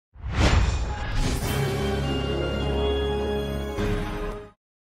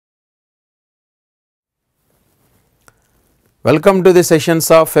Welcome to the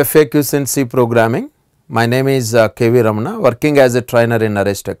sessions of FAQs in C programming. My name is K.V.Ramana, working as a trainer in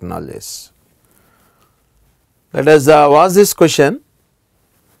Naresh Technologies. Let us watch this question.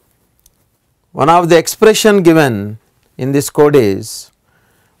 One of the expression given in this code is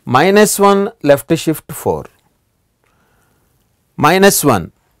 -1 left shift 4.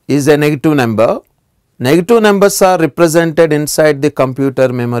 -1 is a negative number. Negative numbers are represented inside the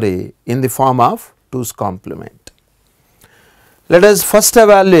computer memory in the form of 2's complement. Let us first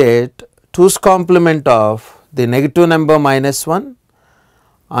evaluate 2's complement of the negative number -1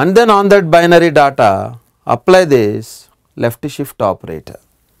 and then on that binary data apply this left shift operator.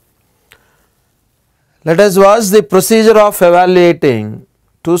 Let us watch the procedure of evaluating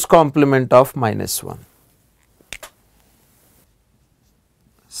 2's complement of -1.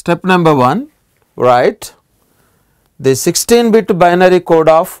 Step number 1, write the 16-bit binary code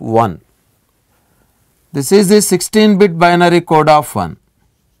of 1. This is the 16-bit binary code of 1.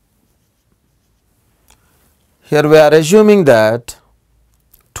 Here we are assuming that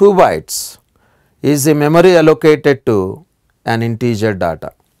 2 bytes is the memory allocated to an integer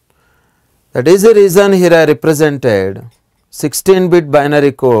data. That is the reason here I represented 16-bit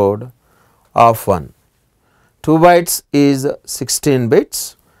binary code of 1. 2 bytes is 16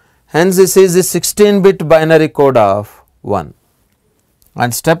 bits, hence this is the 16-bit binary code of 1.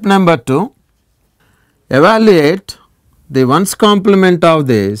 And step number 2, evaluate the 1's complement of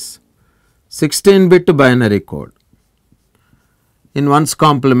this 16-bit binary code. In 1's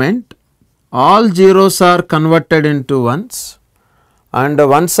complement, all zeros are converted into 1's and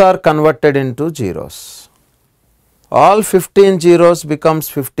 1's are converted into zeros. All 15 zeros becomes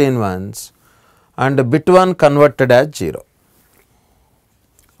 15 1's and bit 1 converted as 0.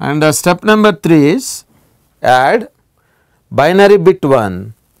 And step number 3 is add binary bit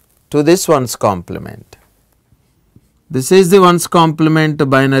 1 to this 1's complement. This is the 1's complement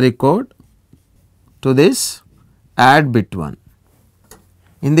binary code to this add bit 1.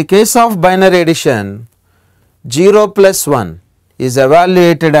 In the case of binary addition, 0 plus 1 is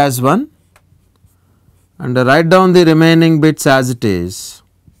evaluated as 1 and write down the remaining bits as it is.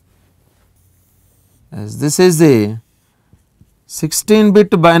 As this is the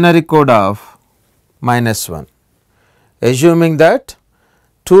 16-bit binary code of -1, assuming that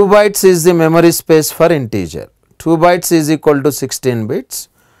 2 bytes is the memory space for integer. 2 bytes is equal to 16 bits,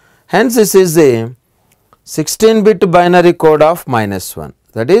 hence this is the 16-bit binary code of -1.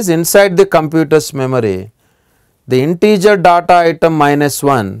 That is, inside the computer's memory, the integer data item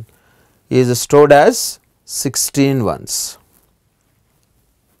 -1 is stored as 16 ones.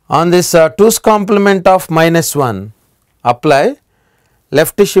 On this 2's complement of -1, apply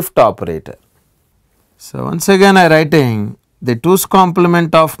left shift operator. So, once again I writing the 2's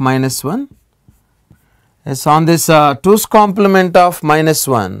complement of -1. Yes, on this 2's complement of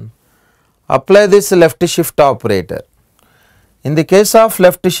 -1, apply this left shift operator. In the case of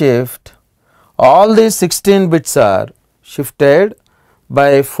left shift, all these 16 bits are shifted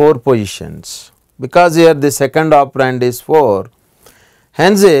by 4 positions, because here the second operand is 4.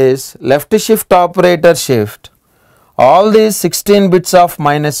 Hence, is left shift operator shift all these 16 bits of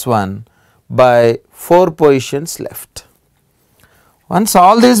 -1 by 4 positions left. Once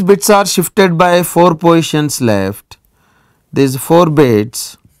all these bits are shifted by 4 positions left, these 4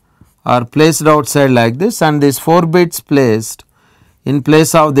 bits are placed outside like this and these 4 bits placed in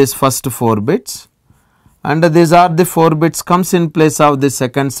place of this first 4 bits, and these are the 4 bits comes in place of the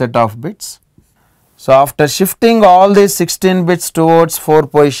second set of bits. So, after shifting all these 16 bits towards 4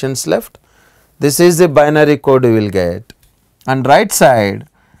 positions left, this is the binary code you will get, and right side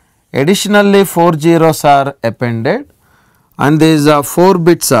additionally 4 zeros are appended and these 4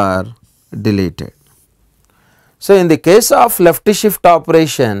 bits are deleted. So, in the case of left shift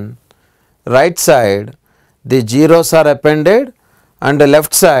operation, right side the zeros are appended and the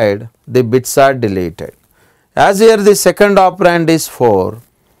left side the bits are deleted. As here the second operand is 4,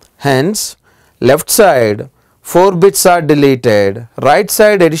 hence left side 4 bits are deleted, right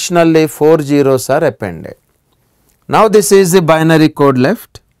side additionally 4 zeros are appended. Now, this is the binary code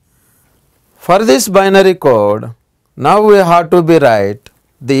left. For this binary code, now we have to be write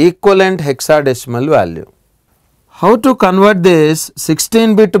the equivalent hexadecimal value. How to convert this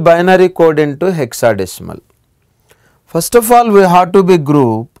 16-bit binary code into hexadecimal? First of all, we have to be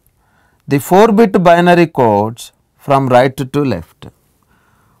group the 4-bit binary codes from right to left.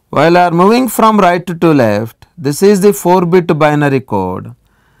 While I am moving from right to left, this is the 4-bit binary code.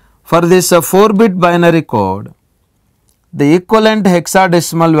 For this 4-bit binary code, the equivalent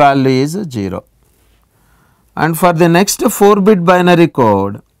hexadecimal value is 0. And for the next 4-bit binary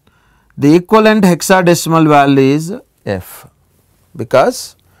code, the equivalent hexadecimal value is F.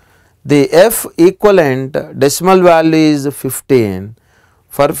 because the F equivalent decimal value is 15.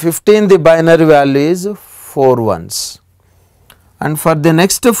 For 15 the binary value is 4 ones, and for the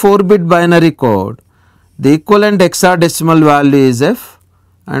next 4-bit binary code the equivalent hexadecimal value is F,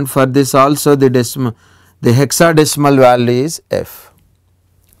 and for this also the hexadecimal value is F.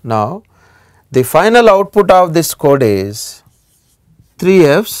 Now, the final output of this code is 3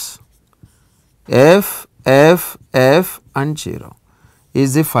 F's, F, F, F and 0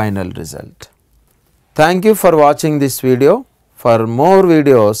 is the final result. Thank you for watching this video. For more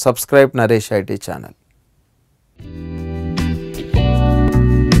videos, subscribe NareshIT channel.